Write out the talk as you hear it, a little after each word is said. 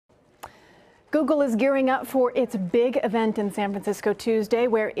Google is gearing up for its big event in San Francisco Tuesday,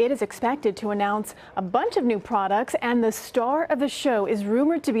 where it is expected to announce a bunch of new products, and the star of the show is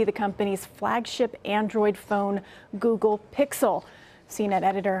rumored to be the company's flagship Android phone, Google Pixel. CNET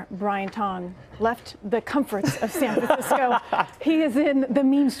editor Brian Tong left the comforts of San Francisco. He is in the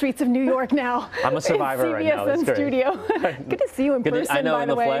mean streets of New York now. I'm a survivor right now. It's great. Studio. Good to see you in person, I know, by in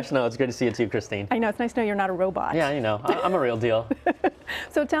the way. flesh. No, it's good to see you too, Christine. I know, it's nice to know you're not a robot. Yeah, you know, I'm a real deal.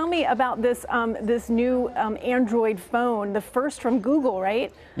 So tell me about this this new Android phone, the first from Google,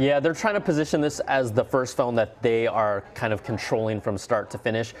 right? Yeah, they're trying to position this as the first phone that they are kind of controlling from start to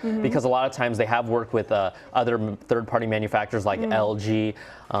finish, because a lot of times they have worked with other third-party manufacturers like LG,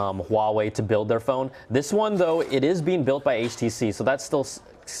 Huawei to build their phone. This one, though, it is being built by HTC, so that's still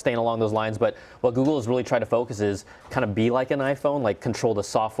staying along those lines. But what Google has really tried to focus is kind of be like an iPhone, like control the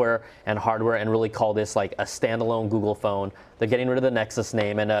software and hardware, and really call this like a standalone Google phone. They're getting rid of the Nexus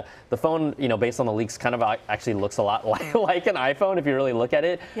name, and the phone, you know, based on the leaks, kind of actually looks a lot like an iPhone if you really look at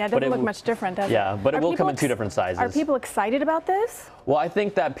it. Yeah, it doesn't look much different, does it? Yeah, but it will come in two different sizes. Are people excited about this? Well, I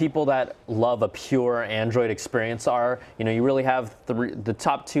think that people that love a pure Android experience are, you know, you really have the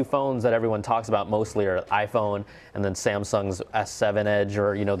top two phones that everyone talks about mostly are iPhone and then Samsung's S7 Edge,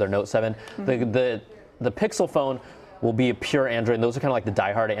 or, you know, their Note 7. The Pixel phone will be a pure Android, and those are kind of like the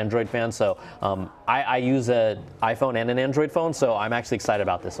diehard Android fans. So I use an iPhone and an Android phone, so I'm actually excited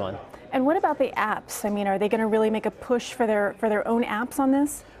about this one. And what about the apps? I mean, are they going to really make a push for their own apps on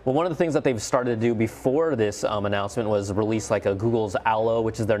this? Well, one of the things that they've started to do before this announcement was release like a Google's Allo,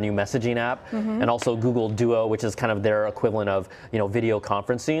 which is their new messaging app, and also Google Duo, which is kind of their equivalent of, you know, video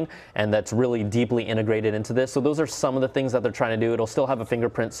conferencing, and that's really deeply integrated into this. So those are some of the things that they're trying to do. It'll still have a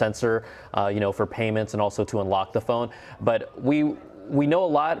fingerprint sensor, you know, for payments and also to unlock the phone. But we know a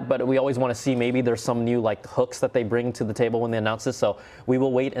lot, but we always want to see maybe there's some new like hooks that they bring to the table when they announce this. So we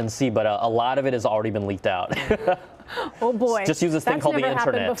will wait and see. But a lot of it has already been leaked out. Oh boy! Just use this thing called the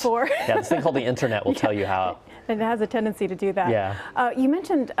internet. Before. Yeah, this thing called the internet will tell you how. It has a tendency to do that. Yeah. You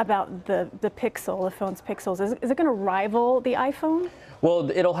mentioned about the Pixel, the phone's pixels. Is it going to rival the iPhone? Well,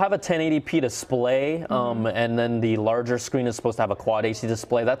 it'll have a 1080p display, and then the larger screen is supposed to have a Quad HD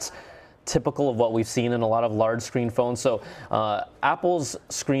display. That's typical of what we've seen in a lot of large screen phones. So Apple's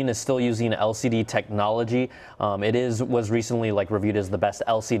screen is still using LCD technology. It was recently like reviewed as the best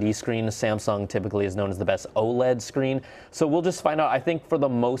LCD screen. Samsung typically is known as the best OLED screen. So we'll just find out. I think for the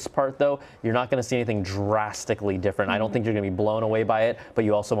most part, though, you're not going to see anything drastically different. I don't think you're going to be blown away by it, but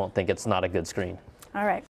you also won't think it's not a good screen. All right.